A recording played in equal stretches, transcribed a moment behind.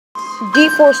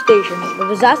Deforestation, the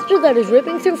disaster that is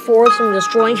ripping through forests and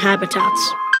destroying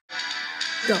habitats.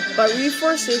 Go. But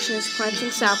reforestation is planting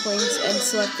saplings and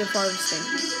selective harvesting.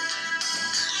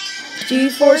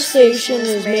 Deforestation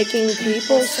is making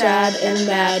people sad and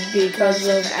mad because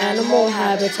of animal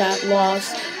habitat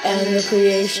loss and the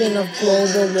creation of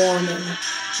global warming.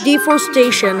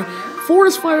 Deforestation.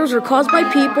 Forest fires are caused by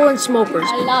people and smokers,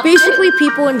 basically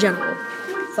people in general.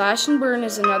 Slash and burn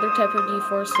is another type of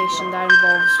deforestation that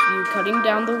involves you cutting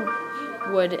down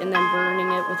the wood and then burning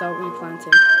it without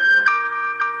replanting.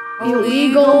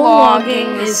 Illegal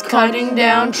logging is cutting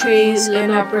down trees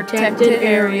in a protected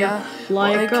area,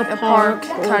 like a park,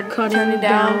 or cutting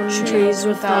down trees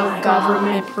without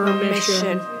government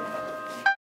permission.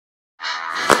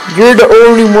 You're the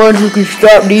only one who can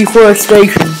stop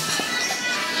deforestation.